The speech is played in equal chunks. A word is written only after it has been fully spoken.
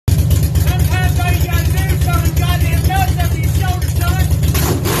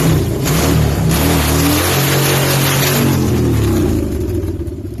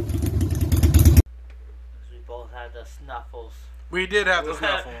We did have the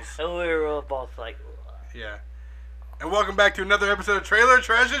snuffles. And we were both like, Yeah. And welcome back to another episode of Trailer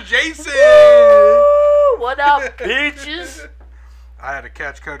Treasure Jason! woo! What up, bitches? I had to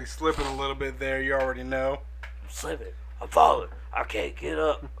catch Cody slipping a little bit there, you already know. I'm slipping. I'm falling. I can't get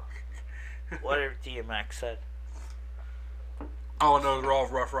up. Whatever DMX said. All I know is we're all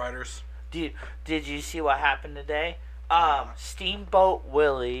Rough Riders. Dude, did you see what happened today? Steamboat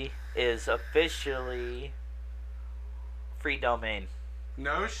Willie is officially free domain.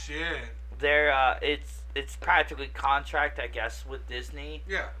 No shit. They're it's practically contract, I guess, with Disney.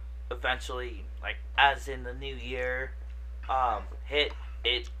 Yeah. Eventually, like as in the new year, hit,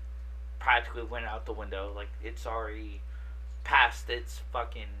 it practically went out the window. Like it's already past its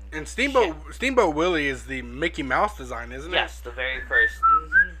fucking. And Steamboat Willie is the Mickey Mouse design, isn't it? Yes, the very first.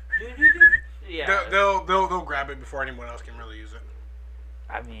 Yeah. They'll grab it before anyone else can really use it.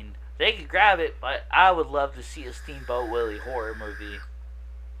 I mean, they could grab it, but I would love to see a Steamboat Willie horror movie.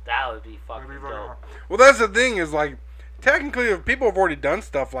 That would be fucking dope. Well, that's the thing is, like, technically, people have already done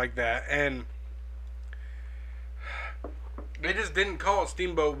stuff like that, and they just didn't call it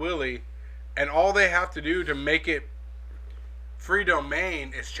Steamboat Willie, and all they have to do to make it free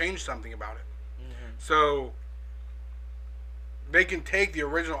domain is change something about it. Mm-hmm. So, they can take the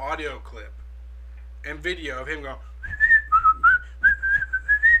original audio clip and video of him going,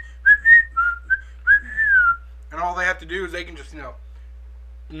 and all they have to do is they can just,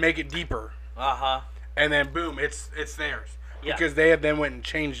 make it deeper. And then boom, it's theirs. Yeah. Because they have then went and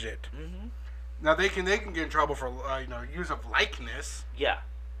changed it. Mm-hmm. Now they can get in trouble for use of likeness. Yeah.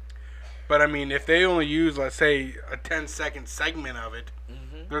 But I mean, if they only use, let's say, a 10-second segment of it,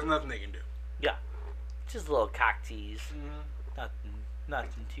 Mm-hmm. there's nothing they can do. Yeah. Just a little cock tease. Mm-hmm.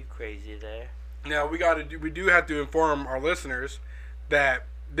 Nothing too crazy there. Now we do have to inform our listeners that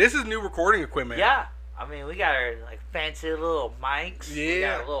this is new recording equipment. Yeah. I mean, we got our like fancy little mics. Yeah. We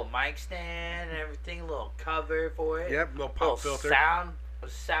got a little mic stand and everything, a little cover for it. Yep, little pop filter.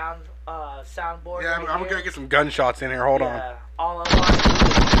 Soundboard. Yeah, right I'm here. gonna get some gunshots in here. Hold on. All I want.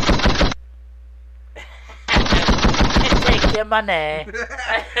 Take your money.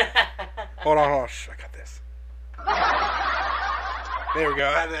 Hold on. Shh, I got this. There we go.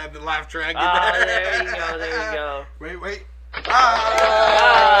 I had to have the laugh track in there. There you go. Wait.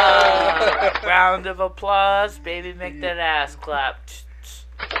 Round of applause, baby, make that ass clap.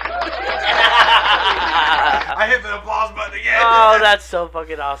 I hit the applause button again. Oh, that's so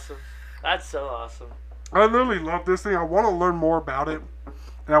fucking awesome. That's so awesome. I literally love this thing. I want to learn more about it,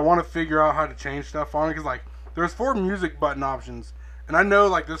 and I want to figure out how to change stuff on it. Because, like, there's 4 music button options. And I know,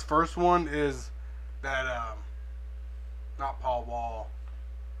 like, this first one is that, not Paul Wall,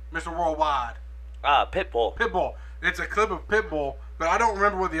 Mr. Worldwide. Pitbull. Pitbull. It's a clip of Pitbull, but I don't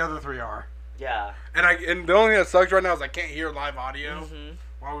remember what the other 3 are. Yeah. And the only thing that sucks right now is I can't hear live audio Mm-hmm.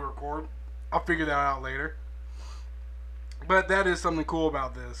 while we record. I'll figure that out later. But that is something cool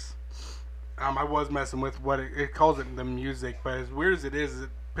about this. I was messing with what it calls it the music, but as weird as it is, it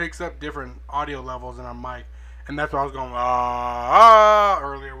picks up different audio levels in our mic. And that's why I was going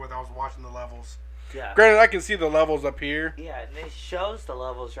earlier when I was watching the levels. Yeah. Granted, I can see the levels up here. Yeah, and it shows the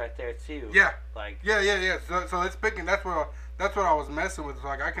levels right there too. Yeah. Like. Yeah. So it's picking. That's what I was messing with. So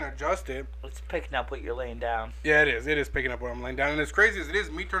like I can adjust it. It's picking up what you're laying down. Yeah, it is. It is picking up what I'm laying down. And as crazy as it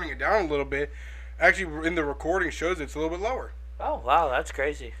is, me turning it down a little bit, actually in the recording shows it's a little bit lower. Oh wow, that's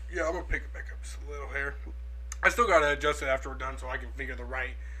crazy. Yeah, I'm gonna pick it back up just a little here. I still gotta adjust it after we're done so I can figure the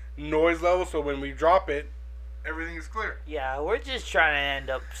right noise level. So when we drop it, everything is clear. Yeah, we're just trying to end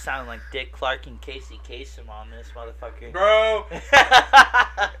up sounding like Dick Clark and Casey Kasem on this motherfucker. Bro, if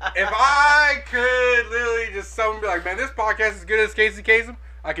I could literally just someone be like, man, this podcast is as good as Casey Kasem,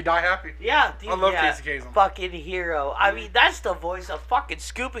 I could die happy. Yeah, dude. I love Casey Kasem. Fucking hero. I mean, that's the voice of fucking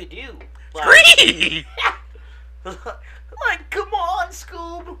Scooby Doo. Scream! Like, come on,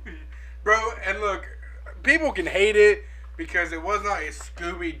 Scoob. Bro, and look, people can hate it because it was not a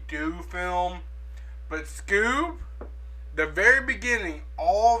Scooby-Doo film, but Scoob, the very beginning,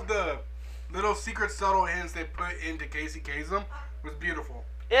 all the little secret subtle hints they put into Casey Kasem was beautiful.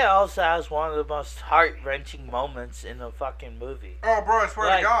 It also has one of the most heart-wrenching moments in the fucking movie. Oh, bro, I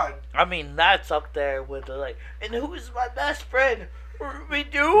swear to God. I mean, that's up there with the, like, and who is my best friend? We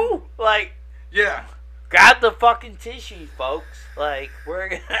do? Like, yeah. Grab the fucking tissue, folks. Like, we're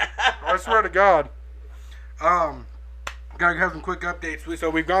gonna... I swear to God. Gotta have some quick updates. So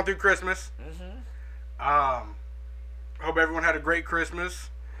we've gone through Christmas. Mm-hmm. Hope everyone had a great Christmas.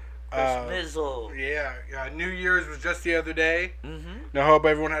 Christmas. Yeah. New Year's was just the other day. Mm-hmm. I hope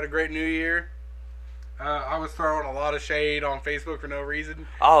everyone had a great New Year. I was throwing a lot of shade on Facebook for no reason.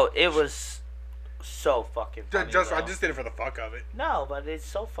 Oh, it was so fucking funny. I just did it for the fuck of it. No, but it's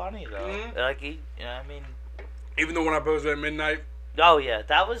so funny though. Mhm. Like I mean, even the one I posted at midnight. oh yeah,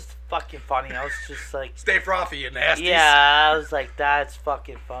 that was fucking funny. I was just like, stay frothy, you nasties. yeah, I was like, that's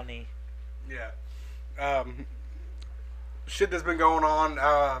fucking funny. Yeah. Shit that's been going on.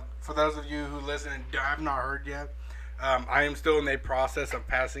 For those of you who listen and have not heard yet, I am still in the process of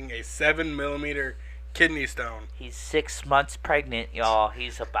passing a 7mm kidney stone. He's 6 months pregnant, y'all.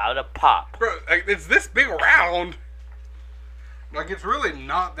 He's about to pop. Bro, like, it's this big around. Like, it's really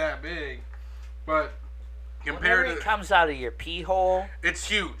not that big, but compared Whenever to it comes out of your pee hole, it's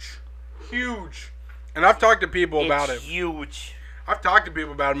huge, huge. And I've talked to people about it. It's huge. I've talked to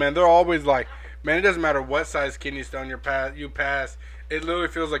people about it, man. They're always like, man, it doesn't matter what size kidney stone you pass. It literally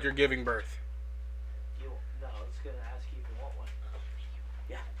feels like you're giving birth. No, I was gonna ask you if you want one.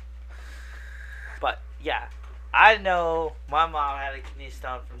 Yeah. But yeah, I know my mom had a kidney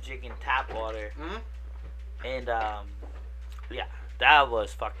stone from drinking tap water, and yeah, that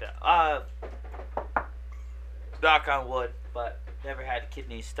was fucked up. Knock on wood, but never had a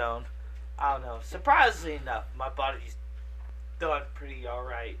kidney stone. I don't know. Surprisingly enough, my body's done pretty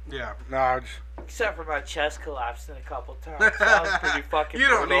alright. Yeah, no, Except for my chest collapsing a couple times. That was pretty fucking you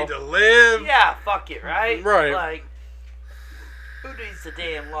don't brutal. need to live. Yeah, fuck it, right? Right. Like, who needs the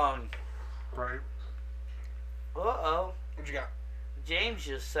damn lung? Right. Uh-oh. What you got? James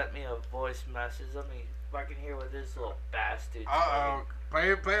just sent me a voice message. Let me, if I can hear what this little bastard's Uh-oh.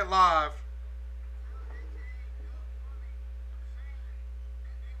 Play it live.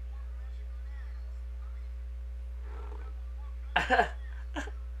 saying.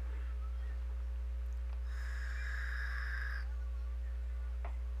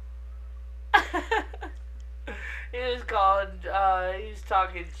 He was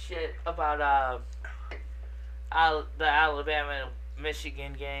talking shit about the Alabama and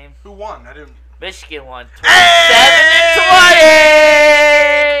Michigan game. Who won? I didn't. Michigan won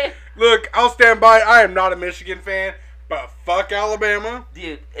 27-20. Look, I'll stand by. I am not a Michigan fan, but fuck Alabama.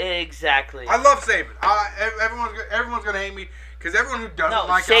 Dude, exactly. I love Saban. Everyone's gonna hate me because everyone who doesn't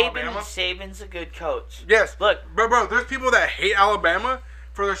like Alabama. Saban's a good coach. Yes. Look, bro, there's people that hate Alabama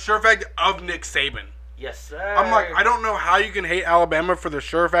for the sure fact of Nick Saban. yes, sir. I'm like, I don't know how you can hate Alabama for the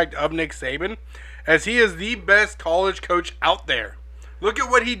sure fact of Nick Saban, as he is the best college coach out there. Look at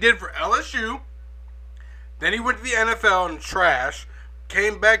what he did for LSU. Then he went to the NFL and trash.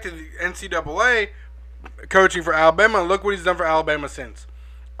 Came back to the NCAA coaching for Alabama, and look what he's done for Alabama since.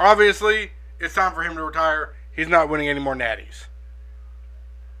 Obviously, it's time for him to retire. He's not winning any more natties.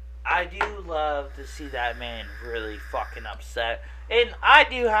 I do love to see that man really fucking upset. And I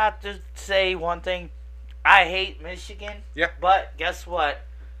do have to say one thing. I hate Michigan. Yeah. But guess what?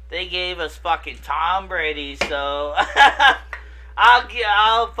 They gave us fucking Tom Brady, so I'll drink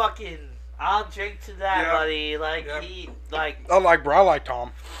to that, Yeah. buddy. Like Yeah. I like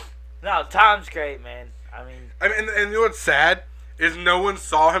Tom. No, Tom's great, man. I mean, and you know what's sad is no one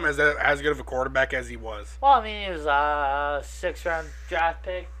saw him as good of a quarterback as he was. well, I mean, he was a 6th-round draft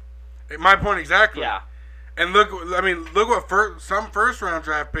pick. My point exactly. Yeah. And look what some first-round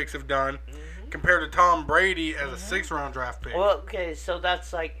draft picks have done compared to Tom Brady as a 6th-round draft pick. Well, okay, so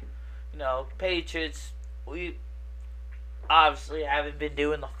that's like, Patriots. We obviously haven't been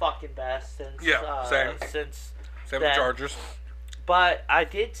doing the fucking best since same then. with Chargers. But I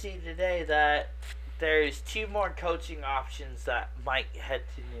did see today that there's 2 more coaching options that might head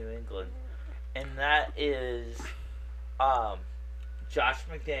to New England, and that is Josh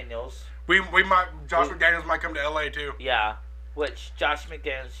McDaniels. Josh McDaniels might come to LA too. Yeah, which Josh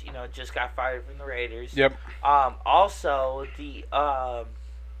McDaniels, just got fired from the Raiders. Yep. Also the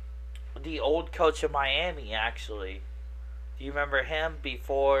old coach of Miami, actually. Do you remember him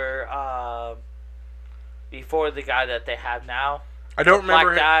before the guy that they have now? I don't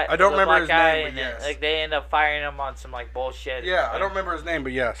remember. I don't remember his name, but and yes. then, they end up firing him on some bullshit. Yeah, I don't remember his name,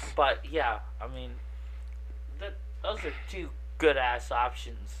 but yes. But yeah, I mean, those are 2 good ass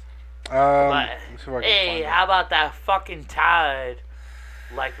options. But, hey, how about that fucking Tide?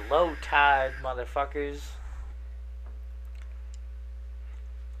 Like low tide, motherfuckers.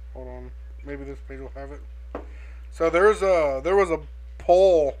 Hold on, maybe this page will have it. So there was a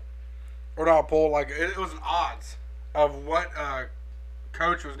poll, or not a poll, like it was an odds of what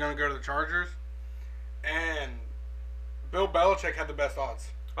coach was going to go to the Chargers, and Bill Belichick had the best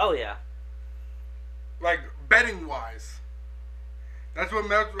odds. Oh yeah. Like betting wise. That's what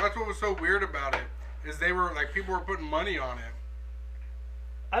was so weird about it, is they were like, people were putting money on it.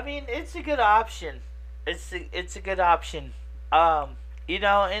 I mean, it's a good option. It's a good option. And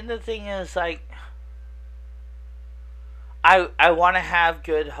the thing is, like, I want to have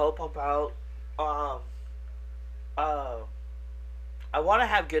good hope about um, um, I want to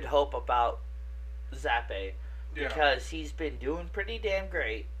have good hope about Zappe because he's been doing pretty damn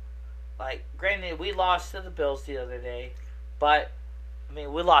great. Like, granted, we lost to the Bills the other day, but I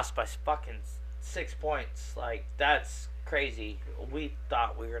mean, we lost by fucking 6 points. Like, that's crazy. We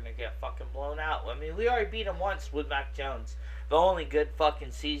thought we were gonna get fucking blown out. I mean, we already beat them once with Mac Jones. The only good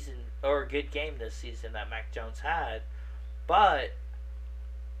fucking season or good game this season that Mac Jones had. But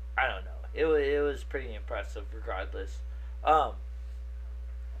I don't know. It was pretty impressive regardless. But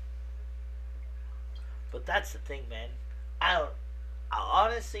that's the thing, man.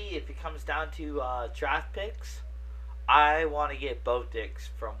 Honestly, if it comes down to draft picks, I want to get Bo Dix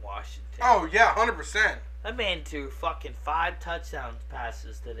from Washington. Oh yeah, 100%. That man threw fucking 5 touchdown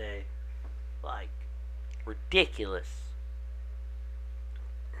passes today. Like, ridiculous.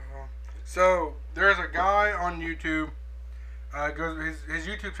 So there's a guy on YouTube. His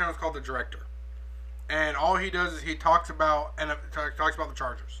YouTube channel is called The Director, and all he does is he talks about the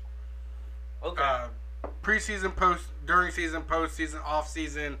Chargers. Okay. Preseason, during season, post season, off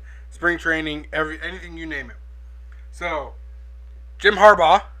season, spring training, anything you name it. So, Jim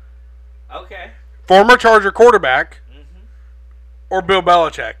Harbaugh. Okay. Former Charger quarterback. Mm-hmm. Or Bill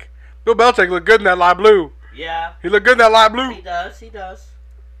Belichick. Bill Belichick looked good in that light blue. Yeah. He looked good in that light blue. He does.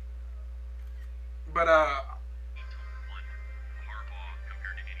 But I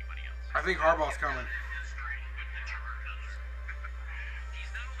think Harbaugh's coming.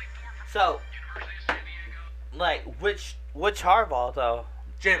 So, like, which Harbaugh though?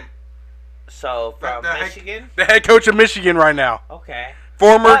 Jim. So from Michigan. The head coach of Michigan right now. Okay.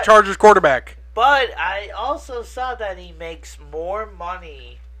 Former Chargers quarterback. But I also saw that he makes more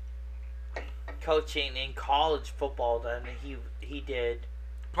money coaching in college football than he did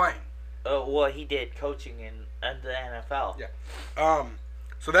playing. Well, he did coaching in the NFL. Yeah.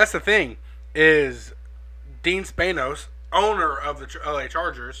 So that's the thing is Dean Spanos, owner of the LA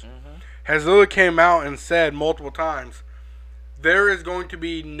Chargers, has literally came out and said multiple times there is going to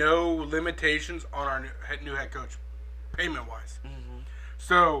be no limitations on our new head coach, payment wise.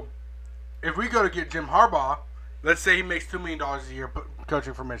 So if we go to get Jim Harbaugh, let's say he makes $2 million a year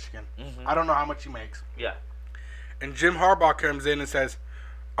coaching for Michigan. I don't know how much he makes. Yeah. And Jim Harbaugh comes in and says,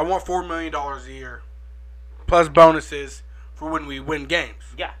 I want $4 million a year plus bonuses for when we win games.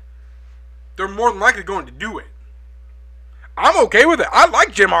 Yeah. They're more than likely going to do it. I'm okay with it. I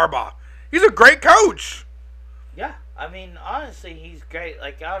like Jim Harbaugh. He's a great coach. Yeah. I mean, honestly, he's great.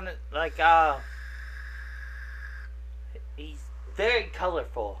 He's very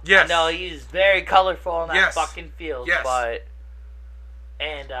colorful. Yes. No, he's very colorful on that fucking field. Yes. But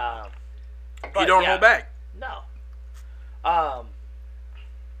you don't hold back. No.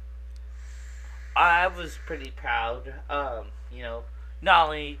 I was pretty proud. Not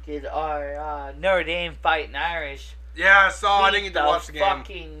only did our Notre Dame Fighting Irish. Yeah, I saw. I didn't get to watch the game.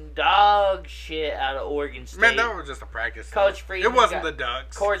 Fucking dog shit out of Oregon State. Man, that was just a practice. Coach Freeman. It wasn't the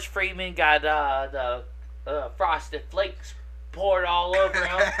Ducks. Coach Freeman got the Frosted Flakes poured all over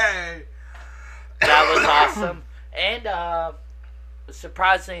him. Hey. That was awesome. And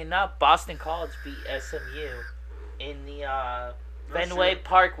surprisingly enough, Boston College beat SMU in the Fenway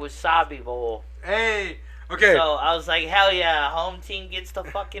Park Wasabi Bowl. Hey. Okay. So I was like, hell yeah, home team gets the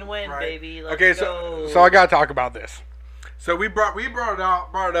fucking win, baby. Let's go. So I gotta talk about this. So we brought it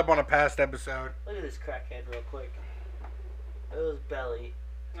up on a past episode. Look at this crackhead real quick. It was Belly.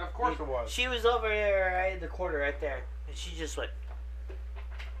 Of course it was. She was over there right in the corner right there. And she just went.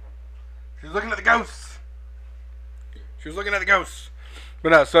 She was looking at the ghosts. But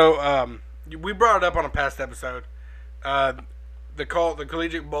no, so we brought it up on a past episode. The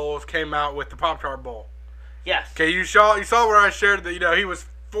Collegiate Bowls came out with the Pop-Tart Bowl. Yes. Okay, you saw where I shared that he was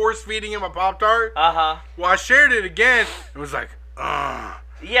force feeding him a Pop-Tart. Uh-huh. Well, I shared it again. It was like, yeah.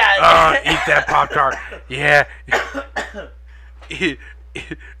 Eat that Pop-Tart. Yeah.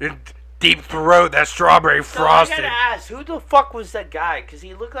 Deep throat, that strawberry frosted. I gotta ask, who the fuck was that guy? Because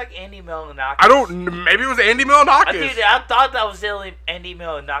he looked like Andy Milonakis. Maybe it was Andy Milonakis. Dude, I thought that was Andy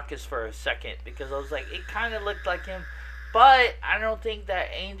Milonakis for a second. Because I was like, it kind of looked like him. But I don't think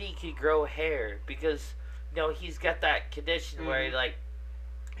that Andy could grow hair. Because, he's got that condition where,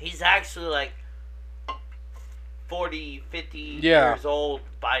 he's actually, 40, 50 years old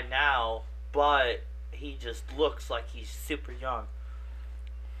by now. But he just looks like he's super young.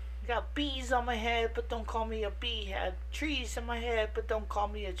 Got bees on my head, but don't call me a bee head. Trees on my head, but don't call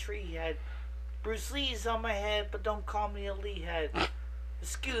me a tree head. Bruce Lee's on my head, but don't call me a Lee head.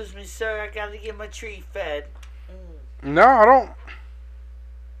 Excuse me, sir, I gotta get my tree fed. No,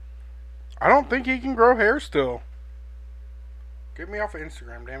 I don't think he can grow hair still. Get me off of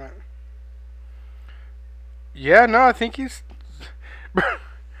Instagram, damn it. Yeah, no, I think he's.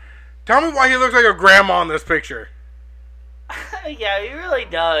 Tell me why he looks like a grandma in this picture. Yeah, he really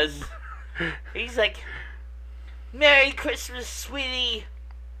does. He's like, Merry Christmas, sweetie.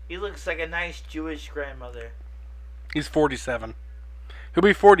 He looks like a nice Jewish grandmother. He's 47. He'll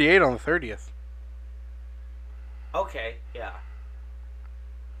be 48 on the 30th. Okay, yeah.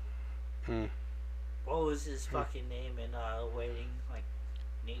 Hmm. What was his fucking name in Waiting? Like,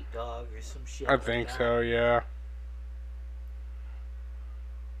 Nate Dogg or some shit? I like think that. so, yeah.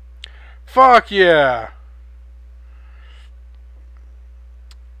 Fuck yeah.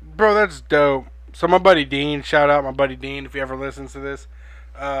 Bro, that's dope. So my buddy Dean, shout out my buddy Dean if he ever listens to this.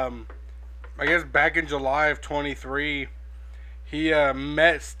 I guess back in July of 23, he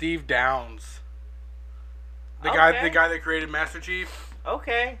met Steve Downs. The guy that created Master Chief.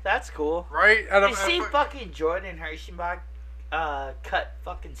 Okay, that's cool. Right? You see fucking Jordan Hirschenbach cut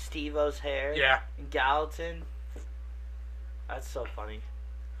fucking Steve-O's hair? Yeah. In Gallatin? That's so funny.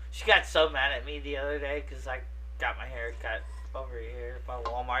 She got so mad at me the other day because I got my hair cut over here by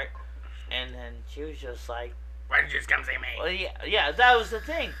Walmart. And then she was just like, why did you just come see me? well, yeah, that was the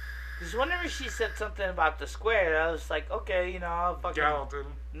thing. Because whenever she said something about the square, I was like, okay, I'll fucking... Gallatin.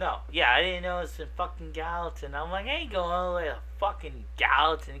 No, yeah, I didn't know it's in fucking Gallatin. I'm like, I ain't going all the way to fucking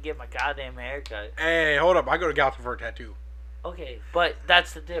Gallatin to get my goddamn haircut. Hey, hold up. I go to Gallatin for a tattoo. Okay, but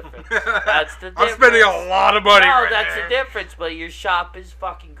that's the difference. That's the difference. I'm spending a lot of money right that's there. the difference, but your shop is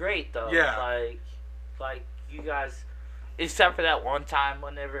fucking great, though. Yeah. Like you guys... Except for that one time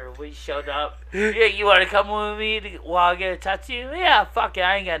whenever we showed up. Yeah, you want to come with me while I get a tattoo? Yeah, fuck it.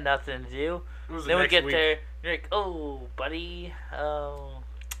 I ain't got nothing to do. Then we get there. You're like, oh, buddy.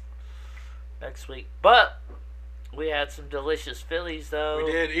 Next week. But we had some delicious Phillies, though.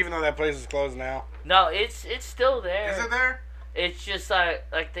 We did, even though that place is closed now. No, it's still there. Is it there? It's just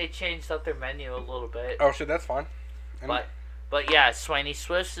like they changed up their menu a little bit. Oh, shit, that's fine. But yeah, Swaney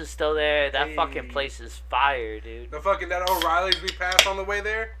Swift's is still there. That fucking place is fire, dude. That O'Reilly's we passed on the way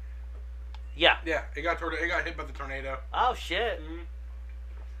there? Yeah. Yeah, it got hit by the tornado. Oh, shit. Mm-hmm.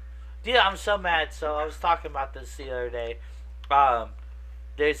 Dude, I'm so mad. So I was talking about this the other day.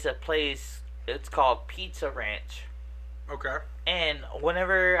 There's a place, it's called Pizza Ranch. Okay. And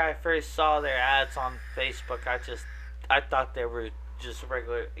whenever I first saw their ads on Facebook, I thought they were just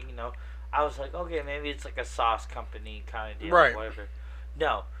regular, I was like, okay, maybe it's like a sauce company kind of deal, right? Whatever.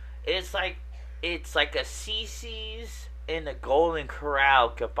 No, it's like a CC's and a Golden Corral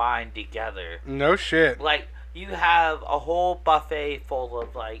combined together. No shit. Like you have a whole buffet full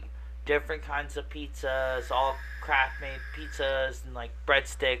of like different kinds of pizzas, all craft made pizzas and like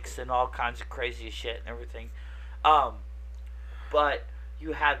breadsticks and all kinds of crazy shit and everything. But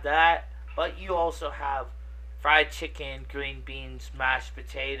you have that, but you also have fried chicken, green beans, mashed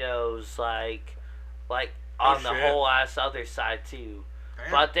potatoes, like on the whole ass other side too. Damn.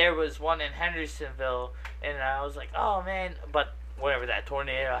 But there was one in Hendersonville, and I was like, oh man, but whenever that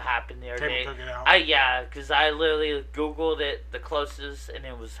tornado happened the other day, took it out. Because I literally Googled it, the closest, and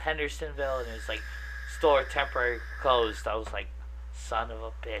it was Hendersonville, and it was like store temporary closed. I was like, son of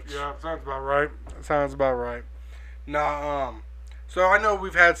a bitch. Yeah, sounds about right. Nah, so I know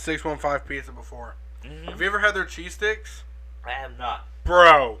we've had 615 Pizza before. Mm-hmm. Have you ever had their cheese sticks? I have not.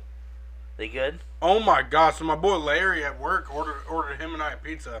 Bro. They good? Oh my gosh. So my boy Larry at work ordered him and I a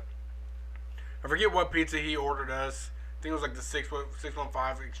pizza. I forget what pizza he ordered us. I think it was like the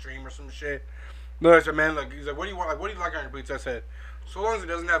 615 Extreme or some shit. No, I said, man, look, he's like, what do you want? Like, what do you like on your pizza? I said, so long as it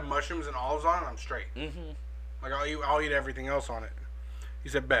doesn't have mushrooms and olives on it, I'm straight. Mm-hmm. Like, I'll eat everything else on it. He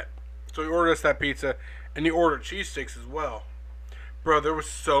said, bet. So he ordered us that pizza, and he ordered cheese sticks as well. Bro, there was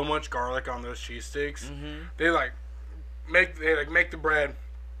so much garlic on those cheese sticks. Mm-hmm. They make the bread,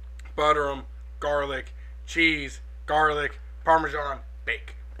 butter them, garlic, cheese, garlic, Parmesan,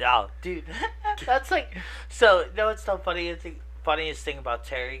 bake. Oh, dude, that's like so. It's the funniest thing about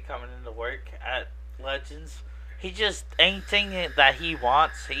Terry coming into work at Legends. He just anything that he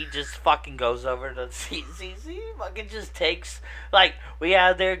wants, he just fucking goes over to CCC. Fucking just takes like we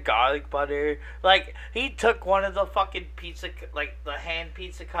had their garlic butter. Like he took one of the fucking pizza, like the hand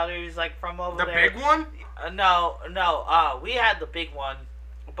pizza cutters, like from over there. The big one? No. We had the big one,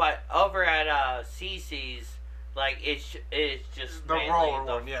 but over at CC's, like it's just the roller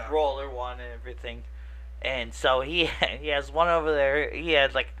one, yeah, roller one and everything. And so he has one over there. He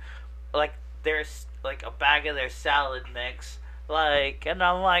had like there's like a bag of their salad mix, and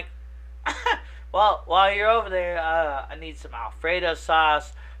I'm like, well, while you're over there, I need some Alfredo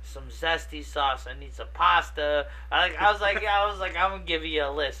sauce, some zesty sauce. I need some pasta. I was like, I'm gonna give you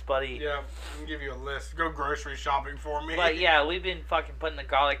a list, buddy. Yeah, I'm gonna give you a list. Go grocery shopping for me. But yeah, we've been fucking putting the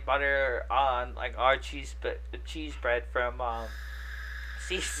garlic butter on like our cheese bread from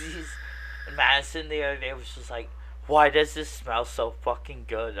CC's in Madison the other day. It was just like, why does this smell so fucking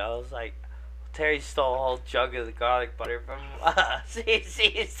good? I was like, Terry stole a whole jug of the garlic butter from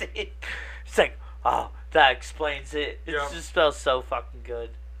CC's. It's like, oh, that explains it. It just smells so fucking good.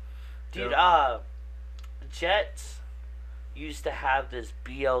 Dude, Jets used to have this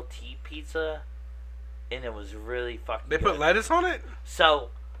BLT pizza, and it was really fucking good. They put lettuce on it? So,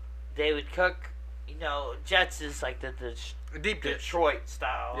 they would cook, Jets is like the deep dish. Detroit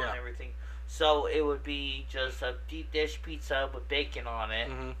style and everything. So, it would be just a deep dish pizza with bacon on it,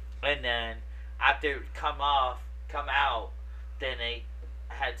 and then after it would come out, then they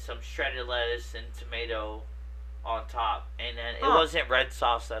had some shredded lettuce and tomato on top, and then it wasn't red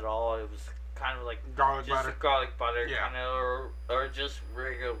sauce at all. It was kind of like garlic butter, kind of, or just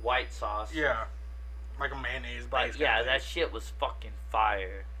regular white sauce. Yeah, like a mayonnaise. But yeah, that shit was fucking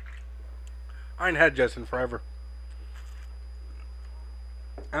fire. I ain't had Jets in forever,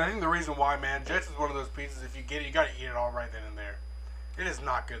 and I think the reason why, man, Jets is one of those pizzas. If you get it, you gotta eat it all right then and there. It is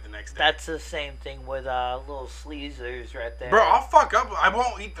not good the next day. That's the same thing with Little Caesars right there. Bro, I'll fuck up. I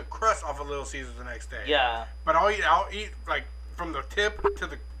won't eat the crust off of Little Caesars the next day. Yeah. But I'll eat like from the tip to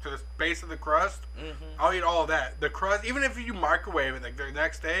the base of the crust. I'll eat all of that. The crust, even if you microwave it, like the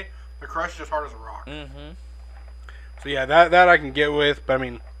next day, the crust is just hard as a rock. So yeah, that I can get with. But I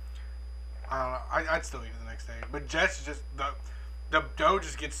mean, I don't know. I'd still eat it the next day. But Jets just the dough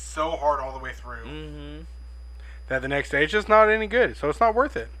just gets so hard all the way through. That the next day it's just not any good, so it's not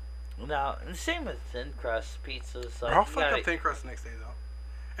worth it. No, and same with thin crust pizzas. Like, I'll fuck up thin crust the next day though.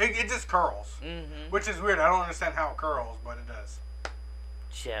 It just curls, which is weird. I don't understand how it curls, but it does.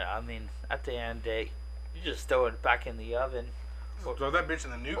 Shit, I mean, at the end of the day, you just throw it back in the oven. Throw that bitch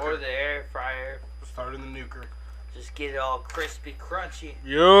in the nuker. Or the air fryer. Start in the nuker. Just get it all crispy, crunchy.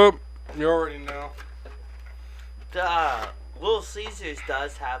 Yup, you already know. Little Caesars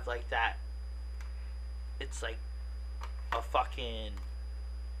does have like that. It's like a fucking,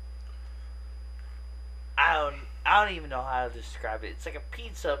 I don't even know how to describe it. It's like a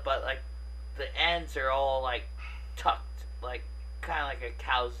pizza, but like the ends are all like tucked, like kind of like a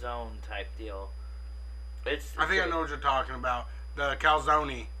calzone type deal. I think I know what you're talking about. The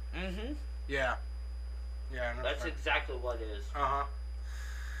calzone. Yeah. Yeah. I know That's exactly what it is.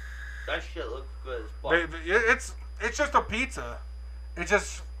 That shit looks good as fuck. It's just a pizza. It's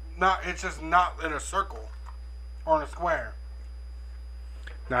just not in a circle. Or in a square.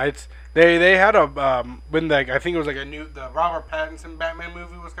 No, they had a when I think it was like the Robert Pattinson Batman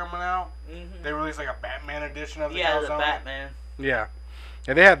movie was coming out. They released like a Batman edition of the calzone. The Batman. Yeah,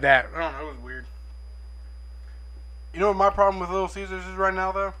 they had that. I don't know, it was weird. You know what my problem with Little Caesars is right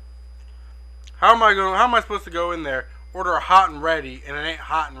now though? How am I supposed to go in there, order a hot and ready, and it ain't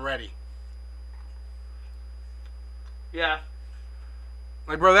hot and ready? Yeah.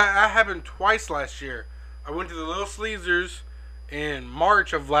 Like, bro, that happened twice last year. I went to the Little Caesars in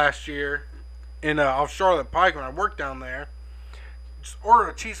March of last year off Charlotte Pike when I worked down there. Just ordered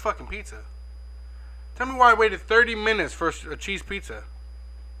a cheese fucking pizza. Tell me why I waited 30 minutes for a cheese pizza.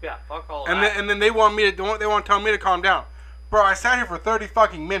 Yeah, fuck all that. And then they want to tell me to calm down. Bro, I sat here for 30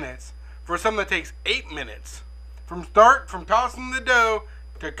 fucking minutes for something that takes 8 minutes. From tossing the dough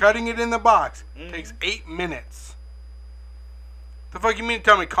to cutting it in the box. Takes 8 minutes. The fuck you mean to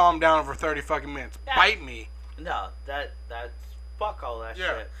tell me calm down for 30 fucking minutes? Bite me. No, that's fuck all that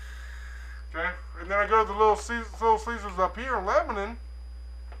shit. Okay, and then I go to the Little Caesars up here in Lebanon,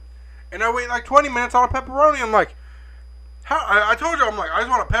 and I wait like 20 minutes on a pepperoni. I'm like, I told you, I'm like, I just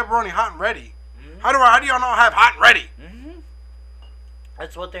want a pepperoni hot and ready. How do y'all not have hot and ready?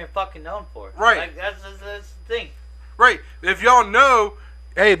 That's what they're fucking known for. Right. Like, that's the thing. Right. If y'all know,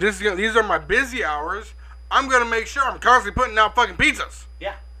 hey, these are my busy hours. I'm going to make sure I'm constantly putting out fucking pizzas.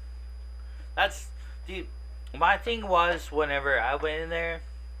 Yeah. Dude, my thing was whenever I went in there,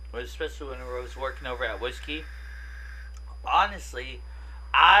 especially whenever I was working over at Whiskey, honestly,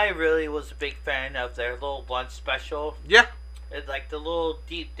 I really was a big fan of their little lunch special. Yeah. It's like the little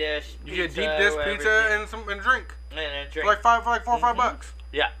deep dish pizza. You get deep dish pizza and a drink. And a drink. For like $4 or $5.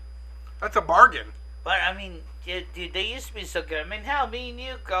 Yeah. That's a bargain. But, I mean, dude, they used to be so good. I mean, hell, me and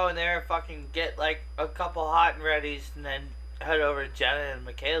you go in there and fucking get, like, a couple hot and readies and then head over to Jenna and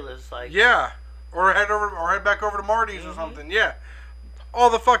Michaela's, like... Yeah. Or head back over to Marty's or something. Yeah.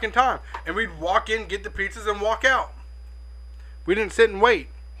 All the fucking time. And we'd walk in, get the pizzas, and walk out. We didn't sit and wait.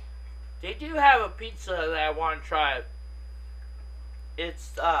 They do have a pizza that I want to try.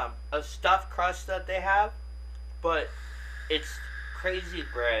 It's a stuffed crust that they have, but it's crazy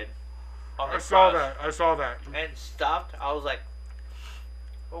bread on the I saw crust. that. I saw that. And stuffed. I was like,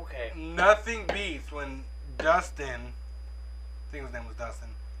 okay. Nothing beats when Dustin, I think his name was Dustin,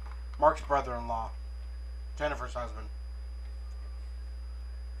 Mark's brother-in-law, Jennifer's husband.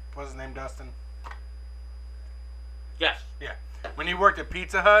 What's his name, Dustin? Yes. Yeah. When he worked at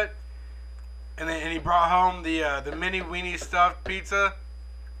Pizza Hut, and he brought home the mini weenie stuffed pizza.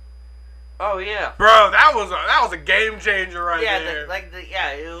 Oh yeah. Bro, that was a game changer right there.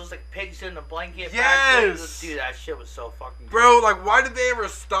 It was like pigs in a blanket. Yes. Dude, that shit was so fucking good. Bro, like, why did they ever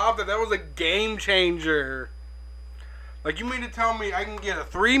stop that? That was a game changer. Like, you mean to tell me I can get a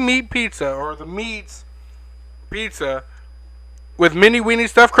 3-meat pizza or the meats pizza with mini weenie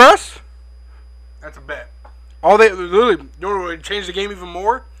stuffed crust? That's a bet. All they literally, you know what would change the game even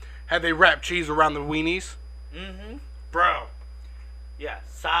more? Had they wrapped cheese around the weenies. Mm-hmm. Bro. Yeah,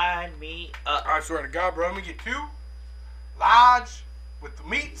 sign me up. I swear to God, bro, let me get 2 large with the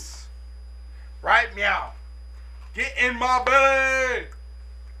meats. Right meow. Get in my belly.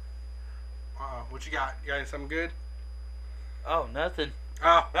 What you got? You got something good? Oh, nothing.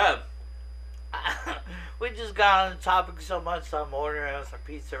 Oh. We just got on the topic so much, so I'm ordering us a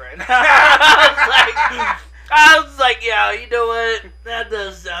pizza right now. I was like, yeah, you know what? That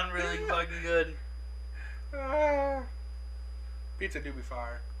does sound really fucking good. Pizza do be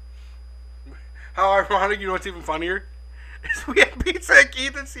fire. How ironic, you know what's even funnier? Is we had pizza at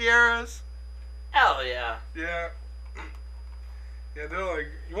Keith and Sierra's. Hell yeah. Yeah. Yeah, they're like,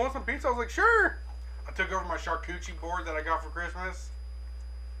 you want some pizza? I was like, sure. I took over my charcuterie board that I got for Christmas.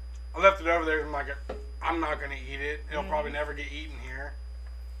 I left it over there. I'm like, I'm not going to eat it. It'll probably never get eaten here.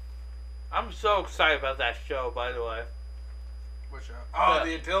 I'm so excited about that show, by the way. What show? Oh,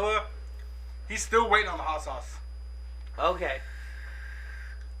 the Attila? He's still waiting on the hot sauce. Okay.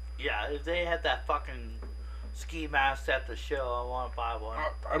 Yeah, if they had that fucking ski mask at the show, I want to buy one.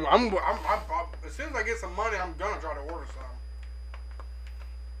 I'm, as soon as I get some money, I'm going to try to order some.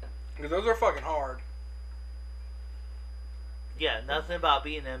 Because those are fucking hard. Yeah, nothing about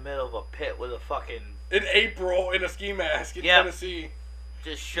being in the middle of a pit with a fucking... In April, in a ski mask in Tennessee.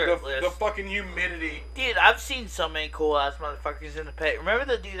 Just shirtless. The fucking humidity. Dude, I've seen so many cool ass motherfuckers in the pit. Remember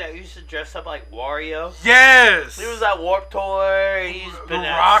the dude that used to dress up like Wario? Yes! He was at Warped Tour. He's been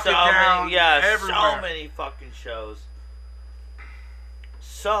at so many fucking shows.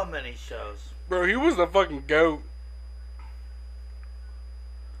 So many shows. Bro, he was the fucking GOAT.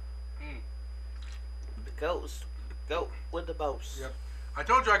 The ghost. Goat with the boast. Yep. I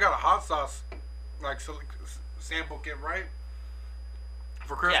told you I got a hot sauce like sample kit, right?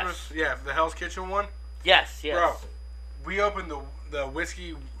 For Christmas? Yes. Yeah, the Hell's Kitchen one. Yes. Bro, we opened the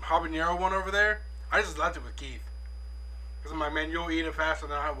whiskey habanero one over there. I just left it with Keith. Because I'm like, man, you'll eat it faster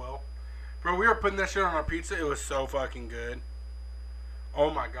than I will. Bro, we were putting that shit on our pizza. It was so fucking good. Oh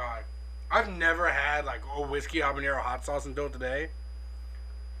my God. I've never had like a whiskey habanero hot sauce until today.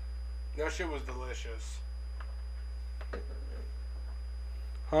 That shit was delicious.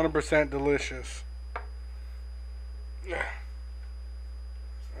 100% delicious. Yeah.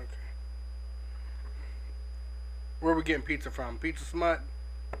 Okay. Where are we getting pizza from? Pizza Smut?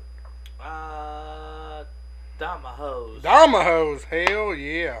 Damaho's. Damaho's. Hell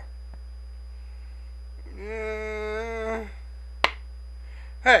yeah.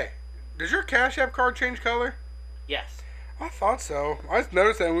 Hey, does your Cash App card change color? Yes. I thought so. I just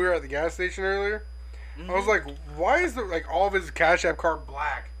noticed that when we were at the gas station earlier. I was like, why is all of his Cash App card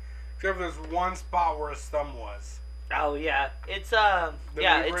black? Except for this one spot where his thumb was. Oh yeah, it's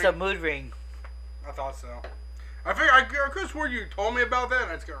it's a mood ring. I thought so. I could have swore you told me about that,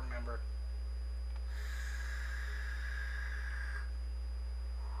 and I just can't remember.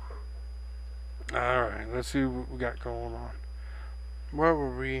 All right, let's see what we got going on. Where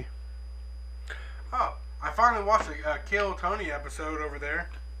were we? Oh, I finally watched a Kill Tony episode over there.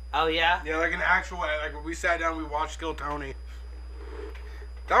 Oh yeah? Yeah, like an actual, like we sat down, we watched Kill Tony.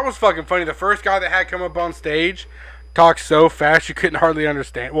 That was fucking funny. The first guy that had come up on stage talked so fast you couldn't hardly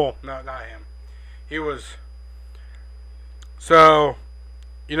understand. Well, no, not him. He was. So,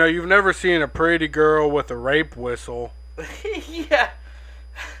 you've never seen a pretty girl with a rape whistle. Yeah.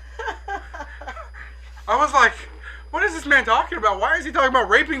 I was like, what is this man talking about? Why is he talking about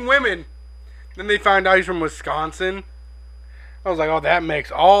raping women? Then they find out he's from Wisconsin. I was like, oh, that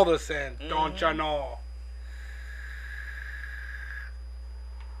makes all the sense. Don't you know?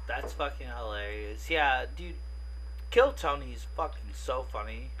 That's fucking hilarious. Yeah, dude. Kill Tony's fucking so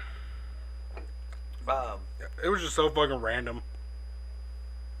funny. It was just so fucking random.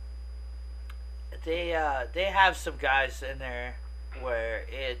 They have some guys in there where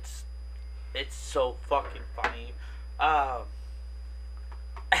it's so fucking funny. Yeah,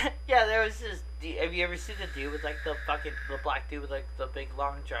 there was this. Have you ever seen the dude with like the black dude with like the big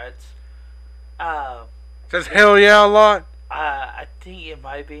long dreads? Says hell yeah a lot. I think it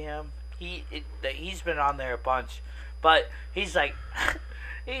might be him. He's been on there a bunch, but he's like,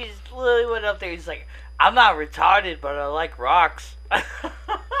 he's literally went up there. He's like, I'm not retarded, but I like rocks. I'm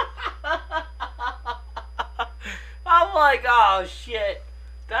like, oh shit,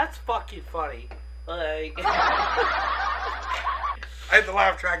 that's fucking funny. Like, I hit the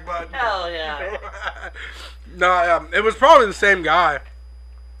laugh track button. hell yeah. No, it was probably the same guy.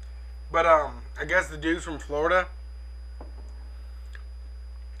 But I guess the dude's from Florida.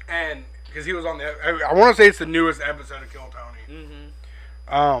 And because he was on I want to say it's the newest episode of Kill Tony.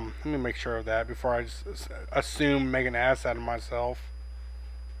 Let me make sure of that before I just assume make an ass out of myself.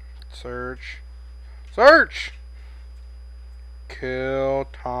 Search. Kill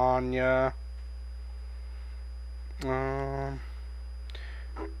Tanya.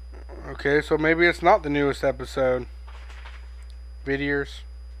 Okay, so maybe it's not the newest episode. Videos.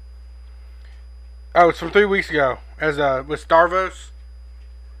 Oh, it's from 3 weeks ago. As with Starvos.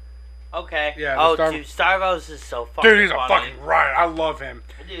 Okay. Yeah. Oh, dude, Starvos is so fucking funny. Dude, he's a fucking riot. I love him.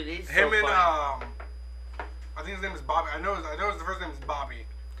 Dude, he's him so and funny. I think his name is Bobby. I know his first name is Bobby.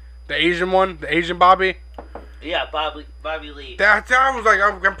 The Asian one, the Asian Bobby. Yeah, Bobby Lee. That I was like,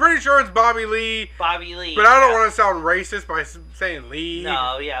 I'm pretty sure it's Bobby Lee. Bobby Lee. But I don't want to sound racist by saying Lee.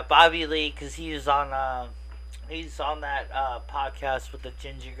 No, yeah, Bobby Lee, because he's on that podcast with the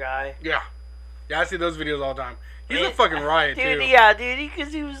ginger guy. Yeah, I see those videos all the time. He's a fucking riot, dude, too. Yeah, dude,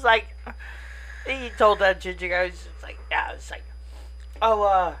 because he was like, he told that ginger guy, he's like, yeah, it's like,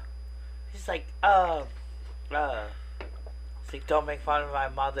 he's like, it's like, don't make fun of my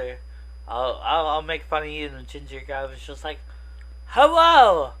mother. I'll make fun of you. And the ginger guy was just like,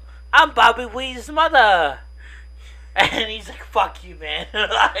 hello, I'm Bobby Lee's mother. And he's like, fuck you, man.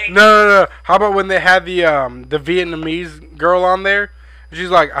 Like, No. How about when they had the Vietnamese girl on there? She's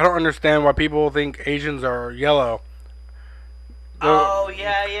like, I don't understand why people think Asians are yellow. Oh,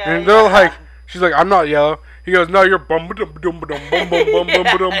 yeah. And they're like, she's like, I'm not yellow. He goes, no, you're bum ba dum bum bum bum bum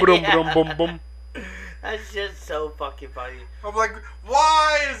bum bum bum. That's just so fucking funny. I'm like,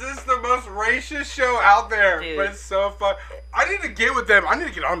 why is this the most racist show out there? Dude. But it's so fun. I need to get with them. I need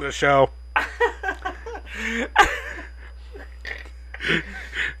to get on this show.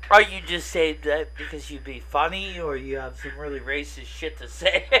 Or you just say that because you'd be funny, or you have some really racist shit to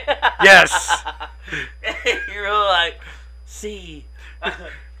say. Yes. You're really like, see.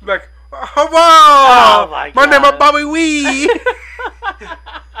 Like, hello. Oh my My name is God. Bobby Wee.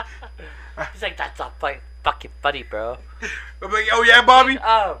 He's like, that's not fucking funny, bro. I'm like, oh yeah, Bobby.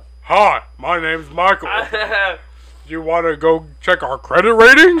 Hi, my name's Michael. You want to go check our credit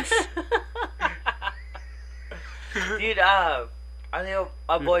ratings? Dude, I know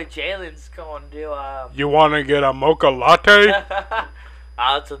my boy Jalen's going to You want to get a mocha latte?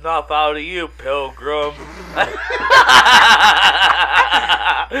 That's enough out of you, Pilgrim.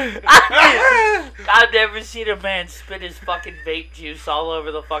 I've never seen a man spit his fucking vape juice all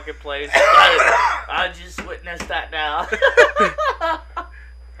over the fucking place. I just witnessed that now.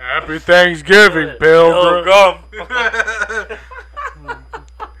 Happy Thanksgiving, Pilgrim.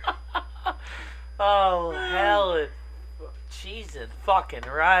 Oh, hell and cheese and fucking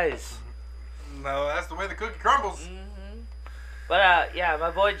rice. No, that's the way the cookie crumbles. But, yeah,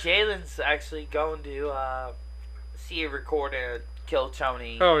 my boy Jalen's actually going to see a recording of Kill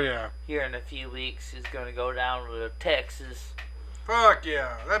Tony. Oh, yeah. Here in a few weeks. He's going to go down to Texas. Fuck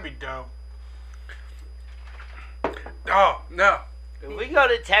yeah. That'd be dope. Oh, no. If we go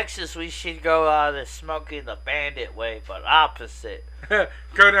to Texas, we should go the Smokey the Bandit way, but opposite. Go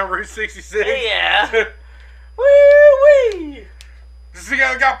down Route 66. Yeah. Woo-wee. This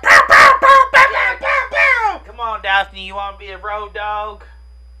guy got pow, pow, pow, pow, pow, pow, pow. Come on, Daphne, you want to be a road dog?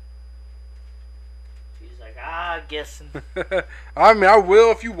 She's like, guessing. I mean, I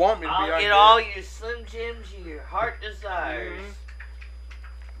will if you want me to be. I'll get all your Slim Jims your heart desires.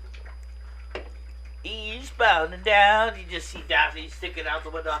 Eastbound and down. You just see Daphne sticking out the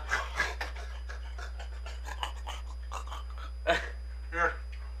window.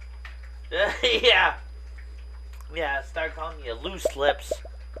 Yeah. Yeah, start calling you loose lips.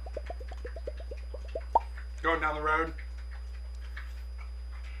 Going down the road.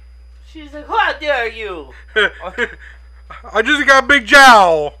 She's like, how dare you? I just got a big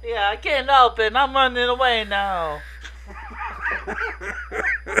jowl. Yeah, I can't help it. I'm running away now.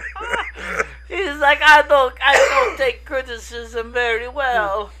 He's like, I don't take criticism very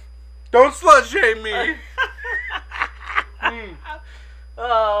well. Don't slut shame me.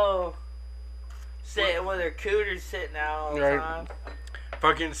 Oh. Sitting with her cooter sitting out all the time.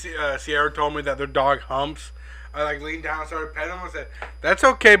 Fucking Sierra told me that their dog humps. I like leaned down and started petting him and said, "That's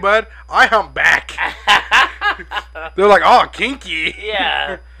okay, bud. I hump back." They're like, "Oh, kinky."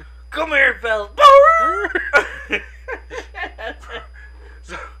 Yeah. Come here, fella.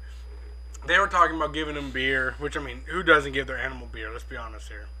 So, they were talking about giving them beer, which, I mean, who doesn't give their animal beer? Let's be honest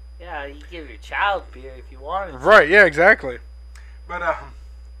here. Yeah, you give your child beer if you wanted to. Right, yeah, exactly. But,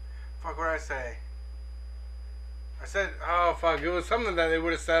 fuck, what did I say? I said, oh, fuck, it was something that they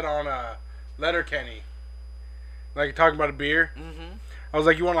would have said on Letterkenny. Like, talking about a beer. Mm-hmm. I was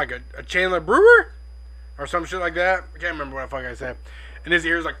like, you want, like, a Chandler Brewer? Or some shit like that? I can't remember what the fuck I said. And his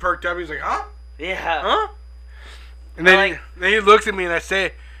ears, like, perked up. He's like, huh? Yeah. Huh? And then, then he looks at me and I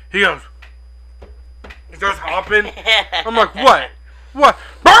say, he goes, he starts hopping. I'm like, what? What?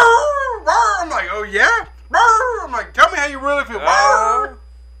 I'm like, oh, yeah? I'm like, tell me how you really feel.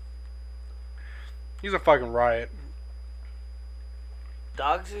 He's a fucking riot.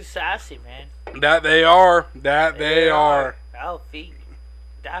 Dogs are sassy, man. That they are. That they are. Alfie,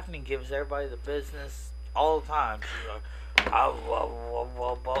 Daphne gives everybody the business all the time. She's like, I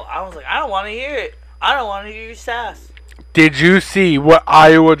was like, I don't want to hear it. I don't want to hear your sass. Did you see what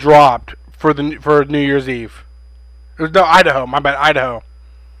Iowa dropped for New Year's Eve? It was, no, Idaho. My bad, Idaho.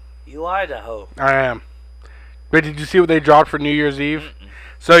 You Idaho. I am. But did you see what they dropped for New Year's Eve? Mm-mm.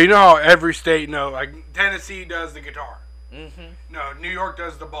 So you know how every state, like Tennessee does the guitar. Mm-hmm. No, New York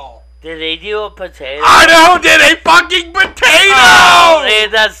does the ball. Did they do a potato? Idaho did a fucking potato! Oh, hey,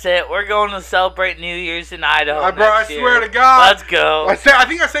 that's it. We're going to celebrate New Year's in Idaho I swear to God. Let's go. I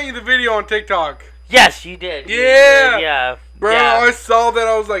think I sent you the video on TikTok. Yes, you did. Yeah. Yeah. Bro, yeah. I saw that.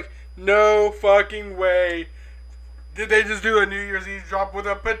 I was like, no fucking way. Did they just do a New Year's Eve drop with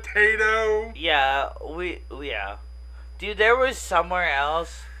a potato? Yeah, yeah. Dude, there was somewhere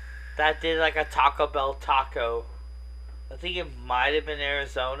else that did like a Taco Bell taco. I think it might have been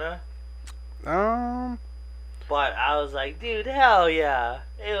Arizona. But I was like, dude, hell yeah.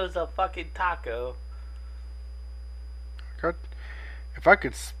 It was a fucking taco. If I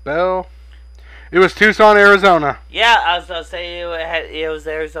could spell. It was Tucson, Arizona. Yeah, I was going to say it was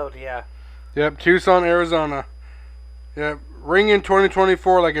Arizona, yeah. Yep, Tucson, Arizona. Yep, ringing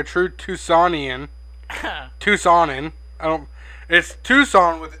 2024 like a true Tucsonian. Tucsonin. It's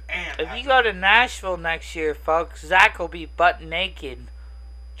Tucson with an. If you go to Nashville next year, folks, Zach will be butt naked,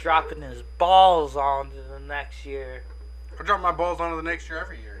 dropping his balls onto the next year. I drop my balls onto the next year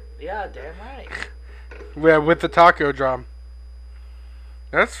every year. Yeah, damn right. Yeah, with the taco drop.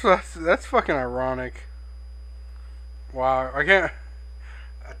 That's fucking ironic. Wow, I can't.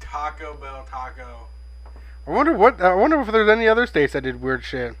 A Taco Bell taco. I wonder if there's any other states that did weird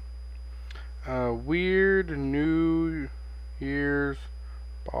shit. Weird New Year's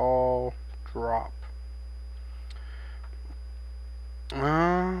ball drop.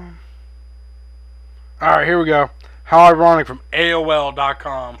 Alright, here we go. How ironic from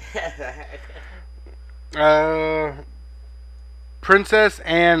AOL.com. Princess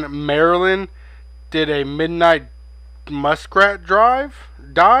Anne Maryland did a midnight muskrat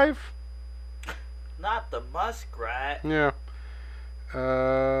dive. Not the muskrat. Yeah.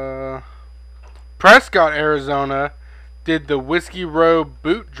 Prescott, Arizona did the Whiskey Row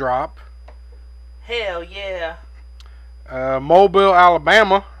boot drop. Hell yeah. Mobile,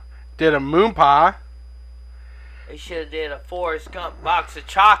 Alabama did a moon pie. They should have did a Forrest Gump box of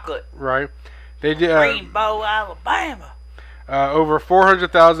chocolate. Right. They did Greenbow, Alabama. Over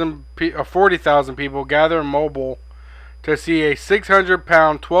 40,000 people gather in Mobile to see a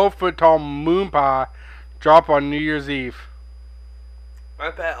 600-pound, 12-foot tall moon pie drop on New Year's Eve.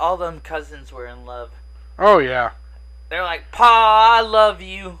 I bet all them cousins were in love. Oh, yeah. They're like, Pa, I love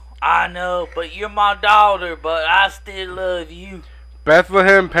you. I know, but you're my daughter, but I still love you.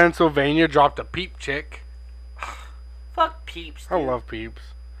 Bethlehem, Pennsylvania dropped a Peep chick. Fuck Peeps, dude. I love Peeps.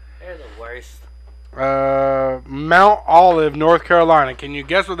 They're the worst. Mount Olive, North Carolina. Can you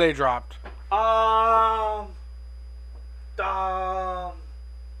guess what they dropped?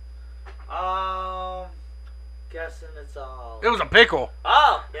 Guessing it's all. It was a pickle.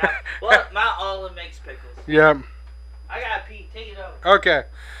 Oh, yeah. Well, Mount Olive makes pickles. Yep. I got Pete. Take it over. Okay.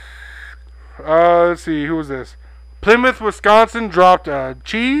 Let's see. Who was this? Plymouth, Wisconsin dropped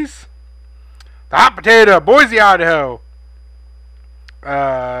cheese. The hot potato, Boise, Idaho.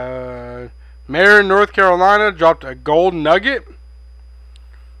 Marion, North Carolina dropped a gold nugget.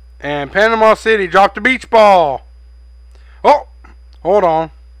 And Panama City dropped a beach ball. Oh, hold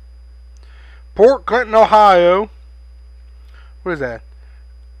on. Port Clinton, Ohio. What is that?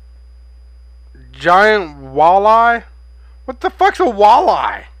 Giant walleye What the fuck's a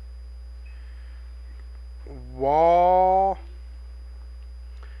walleye?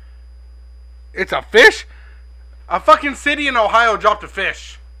 It's a fish? A fucking city in Ohio dropped a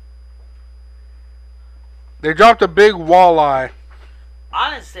fish. They dropped a big walleye.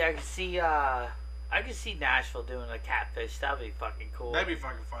 Honestly, I could see Nashville doing a catfish. That'd be fucking cool. That'd be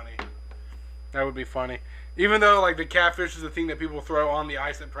fucking funny. That would be funny. Even though, like, the catfish is the thing that people throw on the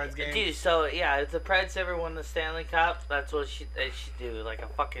ice at Preds games. Dude, so, yeah, if the Preds ever won the Stanley Cup, that's what they should do. Like, a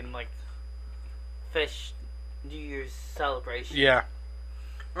fucking, like, fish New Year's celebration. Yeah.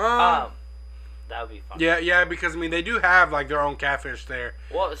 That would be fun. Yeah, because, I mean, they do have, like, their own catfish there.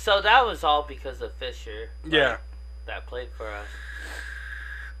 Well, so that was all because of Fisher. Like, Yeah. That played for us.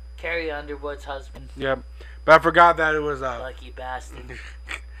 Carrie Underwood's husband. Yep. But I forgot that it was... Lucky bastard.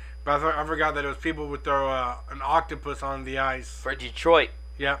 But I forgot that it was people would throw an octopus on the ice. For Detroit.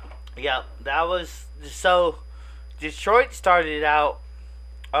 Yep. Yeah, that was... So, Detroit started out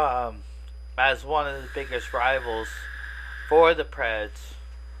as one of the biggest rivals for the Preds.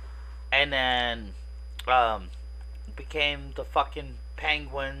 And then became the fucking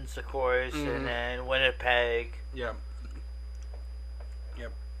Penguins, of course, and then Winnipeg. Yep.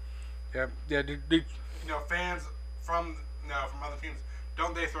 Yeah, fans from other teams,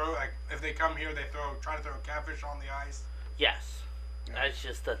 don't they throw, like, if they come here, they try to throw catfish on the ice? Yes. Yeah. That's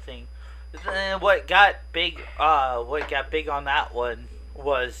just the thing. And what got big on that one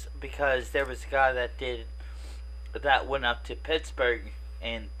was because there was a guy that went up to Pittsburgh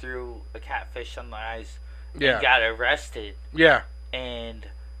and threw a catfish on the ice and got arrested. Yeah. And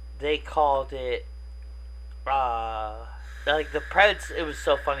they called it, like, the Preds, it was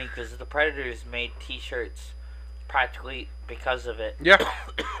so funny because the Predators made t-shirts practically because of it. Yeah.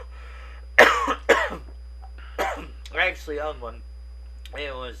 I actually own one.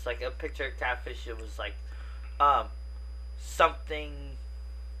 It was like a picture of catfish. It was like, something,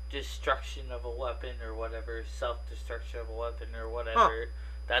 destruction of a weapon or whatever, self-destruction of a weapon or whatever. Huh.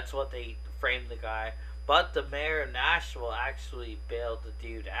 That's what they framed the guy. But the mayor of Nashville actually bailed the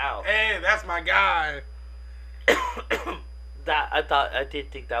dude out. Hey, that's my guy. I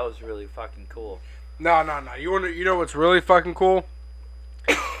did think that was really fucking cool. No. You know what's really fucking cool?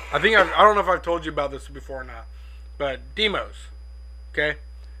 I don't know if I've told you about this before or not, but Demos, okay,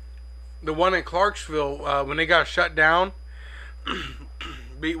 the one in Clarksville, when they got shut down,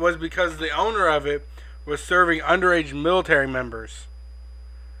 was because the owner of it was serving underage military members.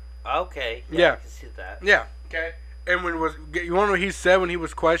 Okay. Yeah. I can see that. Yeah. Okay. And you want to know what he said when he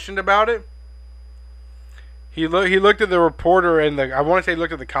was questioned about it? He looked at the reporter and I want to say he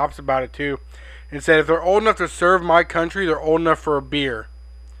looked at the cops about it too, and said if they're old enough to serve my country, they're old enough for a beer.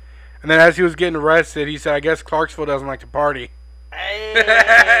 And then as he was getting arrested, he said, "I guess Clarksville doesn't like to party." Hey,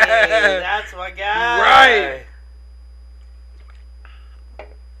 that's my guy. Right.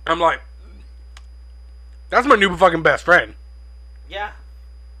 I'm like, that's my new fucking best friend. Yeah.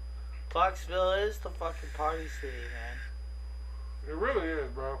 Clarksville is the fucking party city, man. It really is,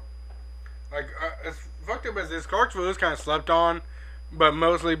 bro. Like, as fucked up as this, Clarksville is kind of slept on, but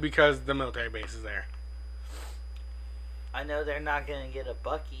mostly because the military base is there. I know they're not going to get a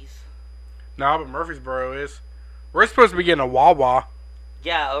Buc-ee's. No, but Murfreesboro is. We're supposed to be getting a Wawa.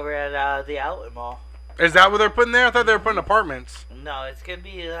 Yeah, over at the Outlet Mall. Is that what they're putting there? I thought they were putting apartments. No, it's going to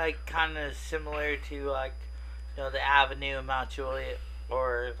be, like, kind of similar to, like, the Avenue in Mount Juliet.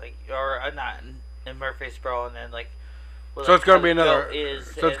 Or not in Murfreesboro, and then, like... Well, so it's going to be another...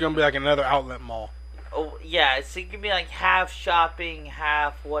 it's going to be like another outlet mall. Oh, yeah, it's going to be like half shopping,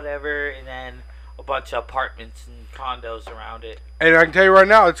 half whatever, and then a bunch of apartments and condos around it. And I can tell you right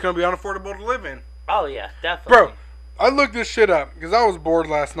now, it's going to be unaffordable to live in. Oh, yeah, definitely. Bro, I looked this shit up, because I was bored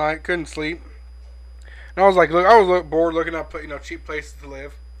last night, couldn't sleep. And I was like, bored looking up, cheap places to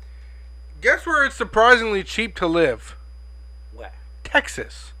live. Guess where it's surprisingly cheap to live? Where?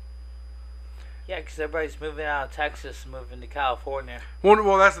 Texas. Yeah, because everybody's moving out of Texas and moving to California.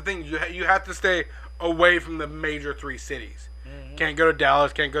 Well, that's the thing. You have to stay away from the major 3 cities. Mm-hmm. Can't go to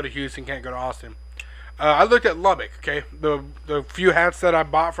Dallas, can't go to Houston, can't go to Austin. I looked at Lubbock, okay? The few hats that I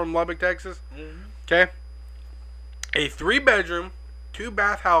bought from Lubbock, Texas, okay? A 3-bedroom,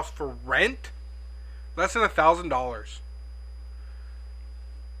 2-bath house for rent, less than $1,000.